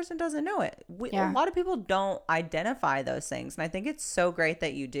like that person doesn't know it. A lot of people don't identify those things, and I think it's so great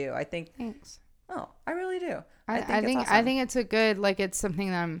that you do. I think thanks. Oh, I really do. I think it's a good, like, it's something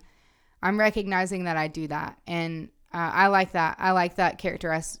that I'm recognizing that I do that, and I like that. I like that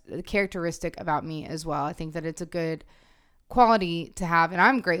characteristic about me as well. I think that it's a good quality to have, and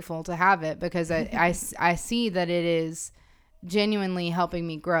I'm grateful to have it, because I see that it is genuinely helping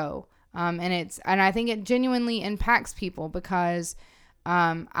me grow. And I think it genuinely impacts people, because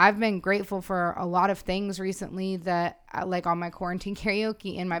I've been grateful for a lot of things recently that, like on my quarantine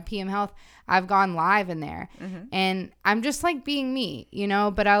karaoke and my PM Health, I've gone live in there, and I'm just like being me, you know,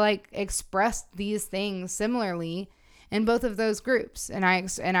 but I like expressed these things similarly in both of those groups. And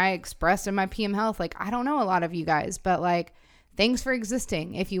I expressed in my PM Health, like, I don't know a lot of you guys, but like, thanks for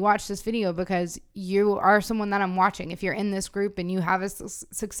existing. If you watch this video, because you are someone that I'm watching. If you're in this group and you have a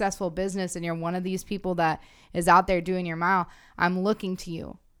successful business and you're one of these people that is out there doing your mile, I'm looking to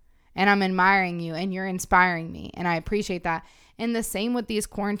you. and I'm admiring you and you're inspiring me. And I appreciate that. And the same with these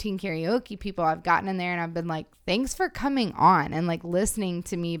quarantine karaoke people. I've gotten in there and I've been like, thanks for coming on and like listening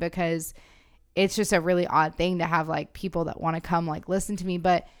to me, because it's just a really odd thing to have like people that want to come like listen to me.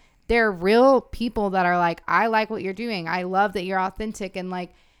 But they're real people that are like, I like what you're doing. I love that you're authentic. And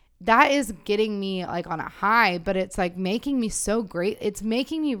like, that is getting me like on a high, but it's like making me so great. It's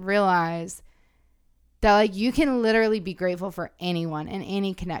making me realize that like you can literally be grateful for anyone and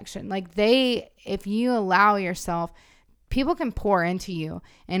any connection. Like if you allow yourself, people can pour into you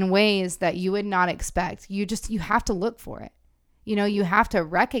in ways that you would not expect. You have to look for it. You know, you have to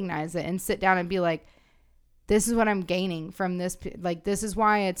recognize it and sit down and be like, this is what I'm gaining from this. Like, this is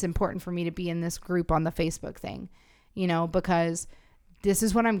why it's important for me to be in this group on the Facebook thing, you know, because this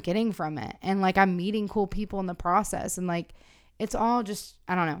is what I'm getting from it. And like, I'm meeting cool people in the process. And like, it's all just,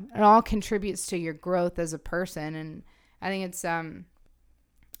 I don't know, it all contributes to your growth as a person. And I think it's,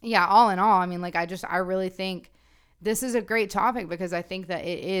 yeah, all in all, I mean, like, I really think this is a great topic, because I think that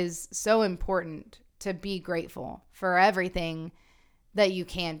it is so important to be grateful for everything that you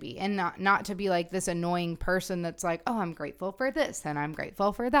can be, and not to be like this annoying person that's like, oh, I'm grateful for this and I'm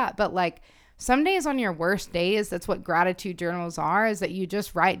grateful for that. But like, some days on your worst days, that's what gratitude journals are, is that you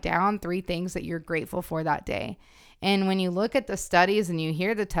just write down 3 things that you're grateful for that day. And when you look at the studies and you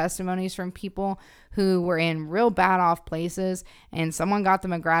hear the testimonies from people who were in real bad off places and someone got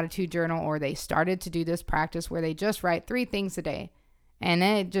them a gratitude journal, or they started to do this practice where they just write 3 things a day, and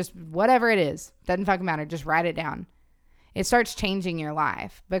it just, whatever it is, doesn't fucking matter, just write it down. It starts changing your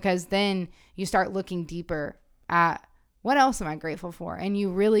life, because then you start looking deeper at, what else am I grateful for? And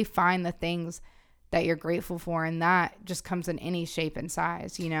you really find the things that you're grateful for, and that just comes in any shape and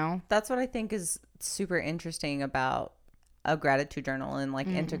size, you know? That's what I think is super interesting about a gratitude journal, and like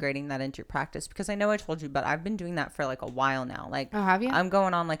integrating that into your practice, because I know I told you, but I've been doing that for like a while now. Like, oh, have you? I'm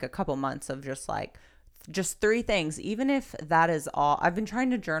going on like a couple months of just 3 things. Even if that is all, I've been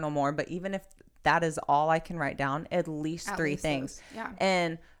trying to journal more, but even if that is all I can write down, at least 3 things. Those. Yeah.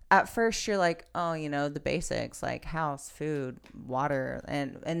 And at first you're like, oh, you know, the basics, like house, food, water,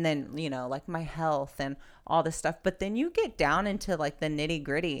 and then, you know, like my health and all this stuff. But then you get down into like the nitty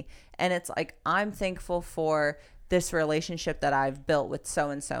gritty, and it's like, I'm thankful for this relationship that I've built with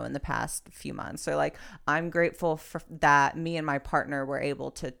so-and-so in the past few months. So like, I'm grateful for that me and my partner were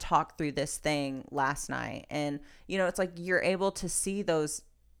able to talk through this thing last night. And, you know, it's like, you're able to see those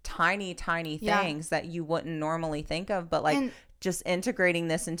tiny things that you wouldn't normally think of, but like, just integrating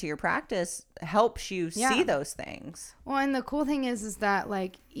this into your practice helps you see those things. Well, and the cool thing is that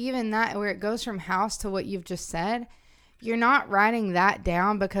like, even that, where it goes from house to what you've just said, you're not writing that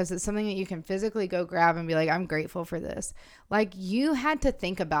down because it's something that you can physically go grab and be like, I'm grateful for this. Like, you had to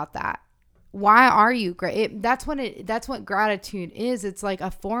think about that. Why are you great? That's what gratitude is. It's like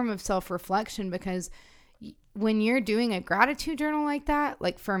a form of self-reflection, because when you're doing a gratitude journal like that,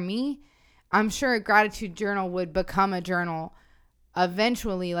 like for me, I'm sure a gratitude journal would become a journal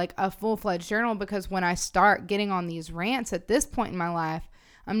eventually, like a full-fledged journal, because when I start getting on these rants at this point in my life,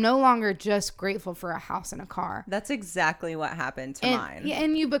 I'm no longer just grateful for a house and a car. That's exactly what happened to mine. Yeah,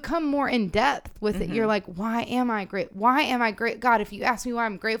 and you become more in depth with it. You're like, why am I great? Why am I great? God, if you ask me why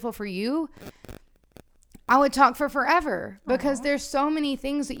I'm grateful for you, I would talk for forever, because there's so many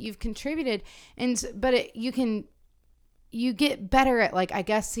things that you've contributed. But you get better at, like, I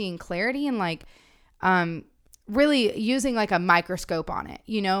guess, seeing clarity and like, really using like a microscope on it,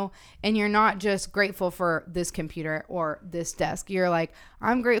 you know, and you're not just grateful for this computer or this desk. You're like,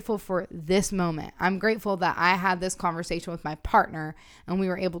 I'm grateful for this moment. I'm grateful that I had this conversation with my partner and we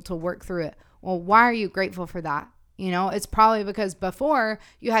were able to work through it. Well, why are you grateful for that? You know, it's probably because before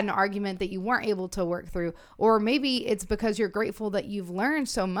you had an argument that you weren't able to work through, or maybe it's because you're grateful that you've learned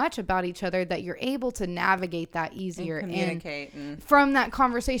so much about each other that you're able to navigate that easier. And communicate. And from that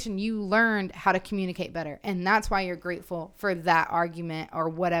conversation, you learned how to communicate better. And that's why you're grateful for that argument or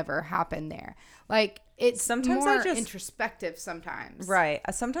whatever happened there. Like, it's sometimes more introspective sometimes. Right.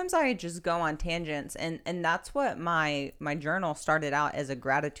 Sometimes I just go on tangents, and that's what my journal started out as, a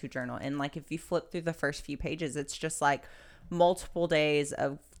gratitude journal. And like, if you flip through the first few pages, it's just like multiple days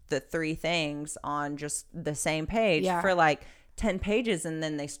of the 3 things on just the same page for like 10 pages, and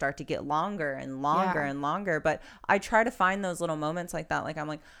then they start to get longer and longer and longer. But I try to find those little moments like that. Like,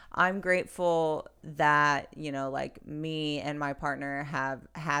 I'm grateful that, you know, like me and my partner have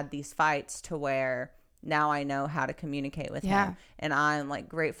had these fights to where now I know how to communicate with him. And I'm like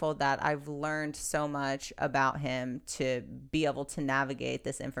grateful that I've learned so much about him to be able to navigate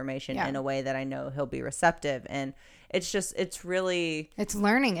this information in a way that I know he'll be receptive. And it's just, it's really, it's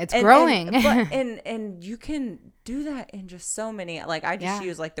learning, it's growing. And you can do that in just so many, like I just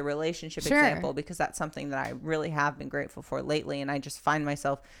use like the relationship example, because that's something that I really have been grateful for lately. And I just find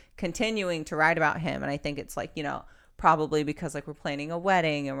myself continuing to write about him. And I think it's like, you know, probably because like we're planning a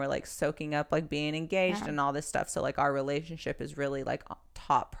wedding and we're like soaking up like being engaged and all this stuff. So like our relationship is really like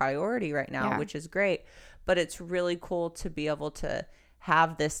top priority right now, which is great. But it's really cool to be able to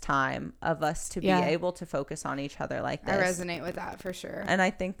have this time of us to be able to focus on each other like this. I resonate with that for sure. And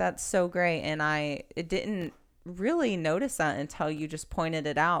I think that's so great. And it didn't really notice that until you just pointed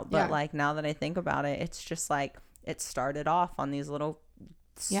it out. But like now that I think about it, it's just like it started off on these little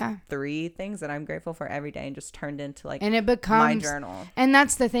 3 things that I'm grateful for every day and just turned into like, and it becomes my journal. And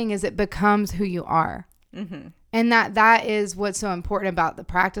that's the thing, is it becomes who you are. And that is what's so important about the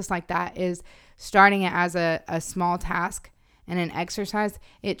practice like that, is starting it as a small task and an exercise.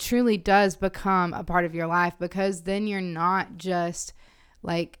 It truly does become a part of your life, because then you're not just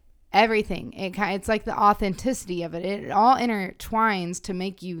like everything. It's like the authenticity of it. It all intertwines to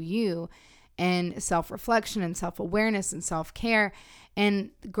make you, and self-reflection and self-awareness and self-care. And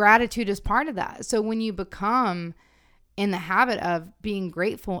gratitude is part of that. So when you become in the habit of being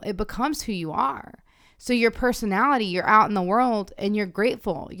grateful, it becomes who you are. So your personality, you're out in the world and you're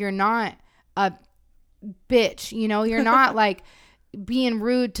grateful. You're not a bitch, you know, you're not like being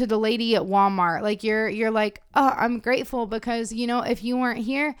rude to the lady at Walmart. Like you're like, oh, I'm grateful because, you know, if you weren't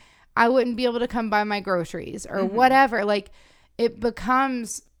here, I wouldn't be able to come buy my groceries or whatever. Like it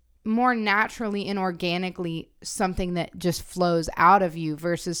becomes more naturally and organically something that just flows out of you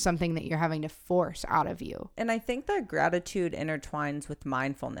versus something that you're having to force out of you. And I think that gratitude intertwines with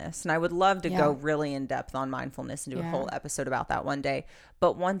mindfulness. And I would love to go really in depth on mindfulness and do a whole episode about that one day.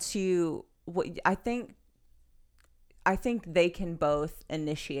 But once I think they can both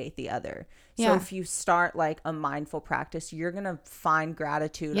initiate the other. So if you start like a mindful practice, you're going to find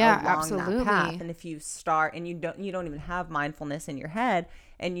gratitude along that path. And if you start and you don't even have mindfulness in your head,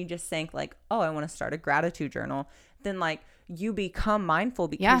 and you just think like, oh, I want to start a gratitude journal, then like you become mindful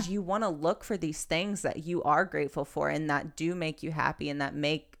because you want to look for these things that you are grateful for and that do make you happy and that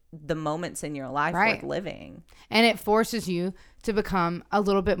make the moments in your life worth living. And it forces you to become a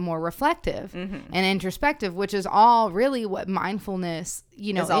little bit more reflective and introspective, which is all really what mindfulness,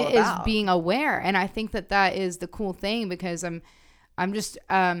 you know, is being aware. And I think that is the cool thing, because I'm just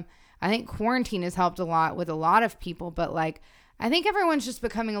I think quarantine has helped a lot with a lot of people, but like I think everyone's just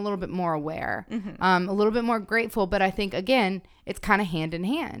becoming a little bit more aware, a little bit more grateful. But I think, again, it's kind of hand in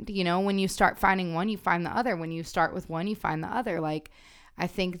hand. You know, when you start finding one, you find the other. When you start with one, you find the other. Like, I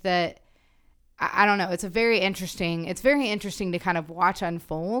think that, I don't know, it's very interesting to kind of watch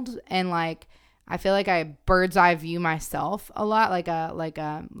unfold. And like, I feel like I bird's eye view myself a lot.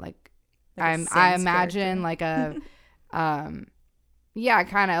 I imagine like a, yeah,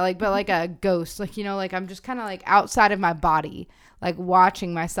 kind of like, but like a ghost, like, you know, like I'm just kind of like outside of my body, like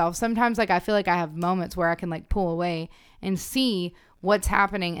watching myself. Sometimes like I feel like I have moments where I can like pull away and see what's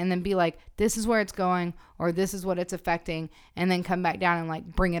happening and then be like, this is where it's going, or this is what it's affecting, and then come back down and like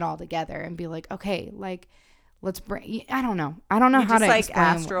bring it all together and be like, okay, like let's bring, I don't know how to like explain.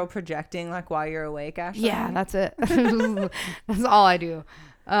 Astral projecting like while you're awake, Ashley? Yeah, that's it. That's all I do.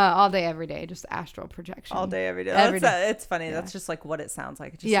 All day, every day, just astral projection. All day, every day. It's funny. Yeah. That's just like what it sounds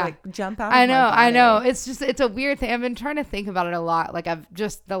like. Just like jump out. I know. It's a weird thing. I've been trying to think about it a lot. Like I've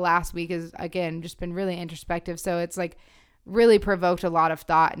just the last week is again just been really introspective. So it's like really provoked a lot of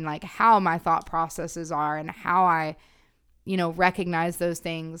thought and like how my thought processes are and how I, you know, recognize those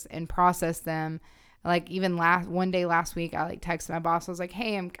things and process them. Like even one day last week, I like texted my boss. I was like,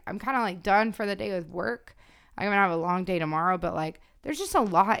 hey, I'm kind of like done for the day with work. I'm gonna have a long day tomorrow, but like there's just a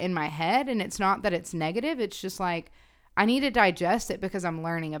lot in my head, and it's not that it's negative. It's just like I need to digest it because I'm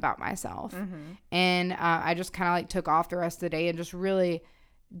learning about myself. And I just kind of like took off the rest of the day and just really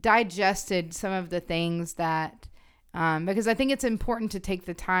digested some of the things that because I think it's important to take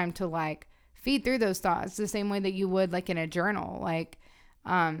the time to like feed through those thoughts the same way that you would like in a journal. Like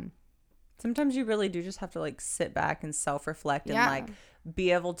sometimes you really do just have to like sit back and self-reflect and like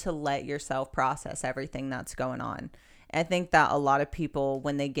be able to let yourself process everything that's going on. I think that a lot of people,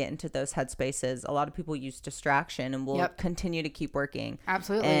 when they get into those headspaces, a lot of people use distraction and will continue to keep working.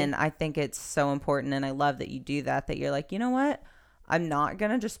 Absolutely. And I think it's so important. And I love that you do that you're like, you know what? I'm not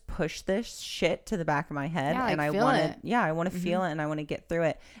going to just push this shit to the back of my head. Yeah, like and I want to feel it and I want to get through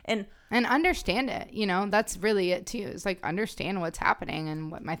it. And understand it. You know, that's really it too. It's like understand what's happening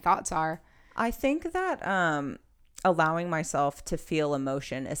and what my thoughts are. I think that allowing myself to feel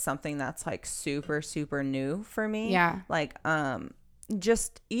emotion is something that's like super, super new for me. Yeah. Like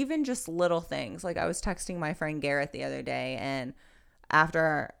just little things. Like I was texting my friend Garrett the other day, and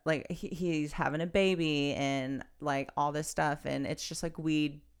after like he's having a baby and like all this stuff, and it's just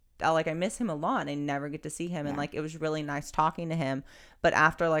like I miss him a lot and I never get to see him. And like it was really nice talking to him, but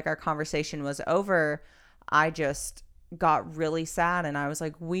after like our conversation was over, I just got really sad, and I was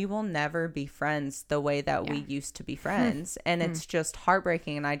like, we will never be friends the way that we used to be friends. And it's just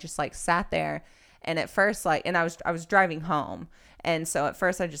heartbreaking. And I just like sat there, and at first like, and I was driving home, and so at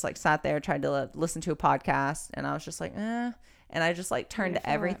first I just like sat there, tried to listen to a podcast, and I was just like and I just like turned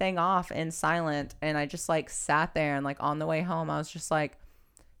everything off in silent, and I just like sat there, and like on the way home I was just like,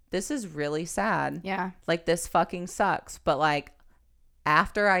 this is really sad. Yeah. Like this fucking sucks. But like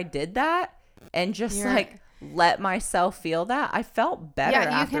after I did that and just let myself feel that, I felt better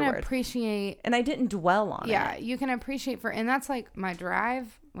afterwards. Yeah, you can appreciate. And I didn't dwell on it. Yeah, you can appreciate and that's like my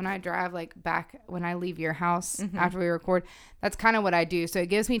drive. When I drive like back, when I leave your house after we record, that's kind of what I do. So it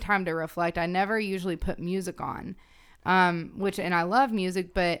gives me time to reflect. I never usually put music on, and I love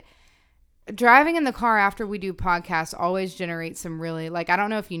music, but driving in the car after we do podcasts always generates some really, like, I don't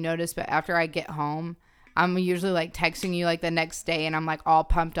know if you noticed, but after I get home, I'm usually like texting you like the next day, and I'm like all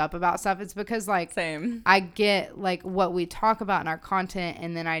pumped up about stuff. It's because like Same. I get like what we talk about in our content,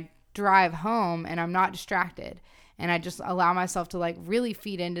 and then I drive home and I'm not distracted, and I just allow myself to like really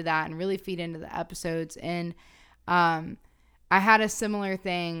feed into that and really feed into the episodes. And I had a similar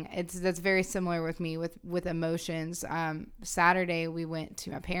thing. That's very similar with me with emotions. Saturday we went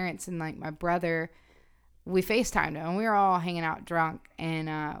to my parents, and like my brother, we FaceTimed him, and we were all hanging out drunk, and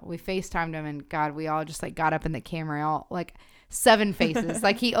we FaceTimed him, and God, we all just like got up in the camera, all like 7 faces.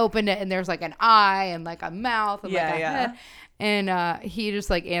 Like he opened it, and there's like an eye and like a mouth and like a head, and he just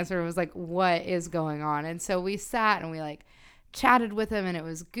like answered and was like, what is going on? And so we sat and we like chatted with him, and it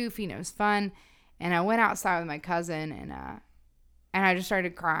was goofy and it was fun. And I went outside with my cousin, and I just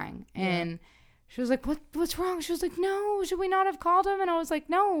started crying, and she was like, what's wrong? She was like, no, should we not have called him? And I was like,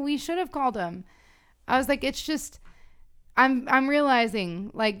 no, we should have called him. I was like, it's just, I'm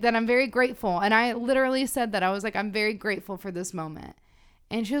realizing like that I'm very grateful. And I literally said that. I was like, I'm very grateful for this moment.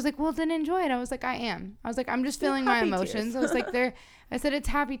 And she was like, well, then enjoy it. I was like, I am. I was like, I'm just feeling my emotions. I was like, I said, it's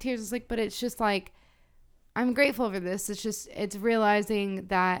happy tears. I was like, but it's just like, I'm grateful for this. It's realizing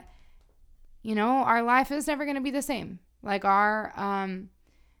that, you know, our life is never going to be the same. Like my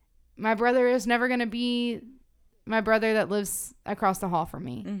brother is never going to be my brother that lives across the hall from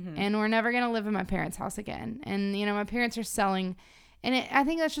me. And we're never going to live in my parents' house again. And, you know, my parents are selling, and I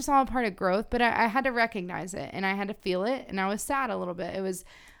think that's just all a part of growth, but I had to recognize it, and I had to feel it. And I was sad a little bit. It was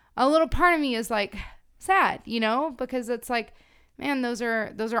a little part of me is like sad, you know, because it's like, man, those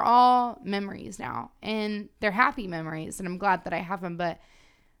are all memories now, and they're happy memories. And I'm glad that I have them, but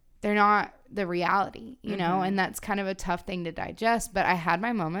they're not the reality, you know, and that's kind of a tough thing to digest. But I had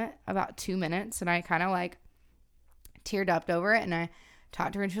my moment about 2 minutes, and I kind of like teared up over it, and I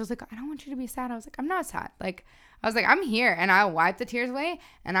talked to her, and she was like, I don't want you to be sad. I was like, I'm not sad. Like, I was like, I'm here, and I wiped the tears away,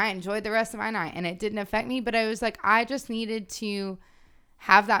 and I enjoyed the rest of my night, and it didn't affect me. But I was like, I just needed to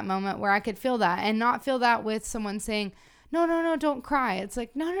have that moment where I could feel that, and not feel that with someone saying, no, don't cry. It's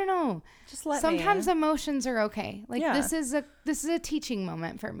like, no. Just let Sometimes me. emotions are okay. Like this is a teaching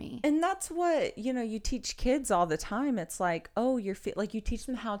moment for me. And that's what, you know, you teach kids all the time. It's like, oh, like you teach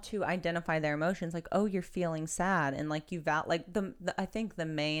them how to identify their emotions. Like, oh, you're feeling sad. And like I think the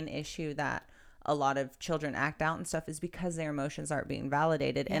main issue that a lot of children act out and stuff is because their emotions aren't being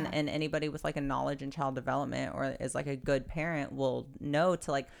validated. And anybody with like a knowledge in child development or is like a good parent will know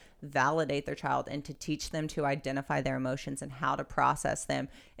to like validate their child and to teach them to identify their emotions and how to process them.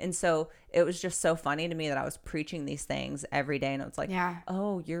 And so it was just so funny to me that I was preaching these things every day, and it was like,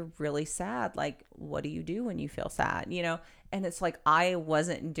 oh, you're really sad. Like, what do you do when you feel sad? You know? And it's like, I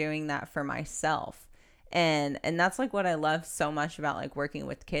wasn't doing that for myself. And that's like what I love so much about like working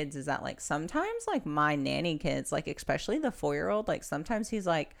with kids is that like sometimes like my nanny kids, like especially the 4-year-old, like sometimes he's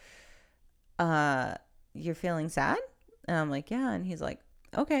like, you're feeling sad? And I'm like, yeah. And he's like,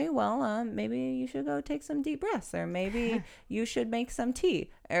 okay, well, maybe you should go take some deep breaths, or maybe you should make some tea.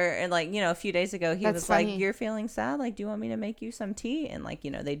 And like, you know, a few days ago, he was funny. Like, you're feeling sad? Like, do you want me to make you some tea? And like,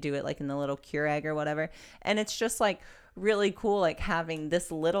 you know, they do it like in the little Keurig or whatever. And it's just like really cool, like having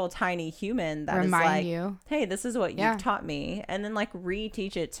this little tiny human that remind is like, you, hey, this is what you've taught me. And then like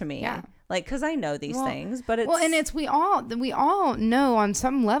reteach it to me. Yeah. Like, cause I know these things, but it's, we all know on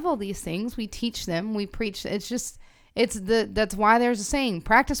some level these things. We teach them, we preach. It's just, that's why there's a saying,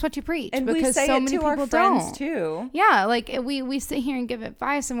 practice what you preach. And because we say so many people don't. Too. Yeah. Like we sit here and give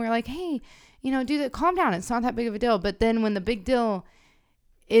advice, and we're like, hey, do that. Calm down. It's not that big of a deal. But then when the big deal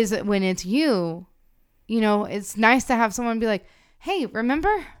is when it's you, it's nice to have someone be like, hey,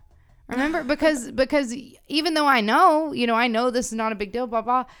 remember, because even though I know this is not a big deal, blah,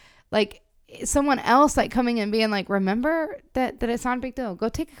 blah, like someone else like coming and being like, remember that it's not a big deal. Go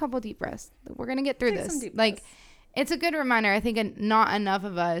take a couple deep breaths. We're going to get through this. Like, it's a good reminder. I think not enough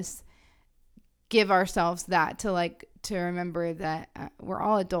of us give ourselves that to remember that we're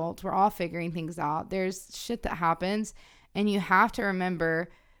all adults. We're all figuring things out. There's shit that happens, and you have to remember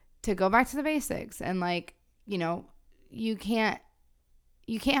to go back to the basics. And you can't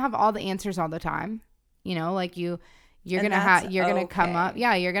have all the answers all the time. You're gonna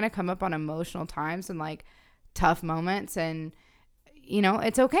come up on emotional times and like tough moments, and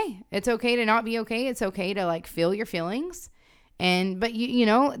it's okay. It's okay to not be okay. It's okay to like feel your feelings. But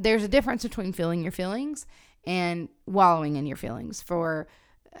there's a difference between feeling your feelings and wallowing in your feelings for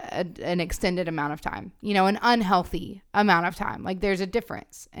an extended amount of time, an unhealthy amount of time. Like, there's a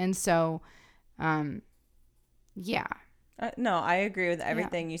difference. And so, yeah. No, I agree with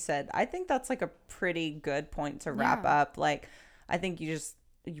everything you said. I think that's like a pretty good point to wrap up. Like, I think you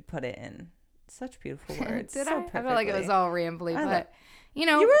put it in such beautiful words. Did I? I feel like it was all rambly, but you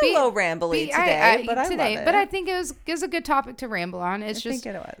were a little rambly today, but I love it. But I think it was a good topic to ramble on. I think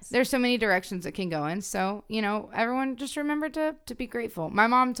it was. There's so many directions it can go in. So, everyone just remember to be grateful. My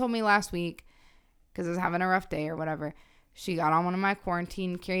mom told me last week, because I was having a rough day or whatever, she got on one of my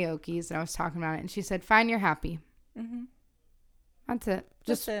quarantine karaoke's and I was talking about it, and she said, find you're happy. Mm-hmm. That's it.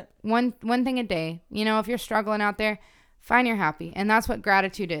 Just one thing a day. If you're struggling out there, find you're happy. And that's what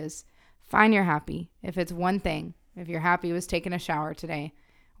gratitude is. Find you're happy. If it's one thing. If you're happy was taking a shower today,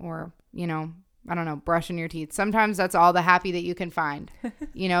 or, I don't know, brushing your teeth. Sometimes that's all the happy that you can find.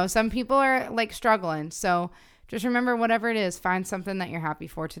 Some people are like struggling. So just remember, whatever it is, find something that you're happy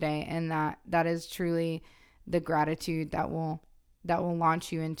for today. And that is truly the gratitude that will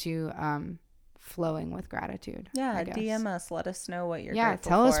launch you into flowing with gratitude. Yeah, DM us. Let us know what you're grateful for.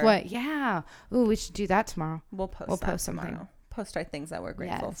 Tell us what. Yeah. Ooh, we should do that tomorrow. We'll post something. Tomorrow. Post our things that we're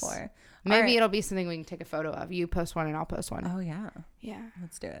grateful for. Maybe it'll be something we can take a photo of. You post one and I'll post one. Oh, yeah. Yeah.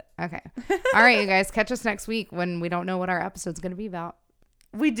 Let's do it. Okay. All right, you guys. Catch us next week when we don't know what our episode's going to be about.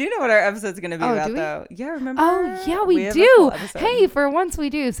 We do know what our episode's going to be about, though. Yeah, remember? Oh, yeah, we do. Hey, for once we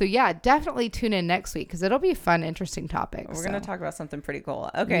do. So, yeah, definitely tune in next week because it'll be a fun, interesting topic. We're going to talk about something pretty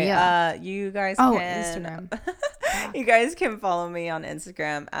cool. Okay. Yeah. You guys can... Instagram. You guys can follow me on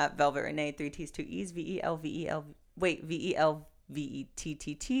Instagram at Velvet Renee, 3 T's, 2 E's, VELVETTTRENEE.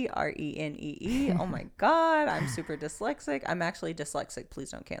 Oh my God, I'm super dyslexic. I'm actually dyslexic.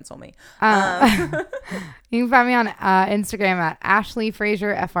 Please don't cancel me. You can find me on Instagram at Ashley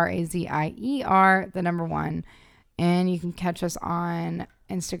Frazier, FRAZIER, the number 1. And you can catch us on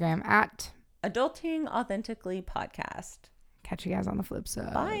Instagram at Adulting Authentically Podcast. Catch you guys on the flip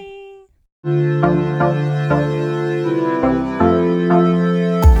side. Bye.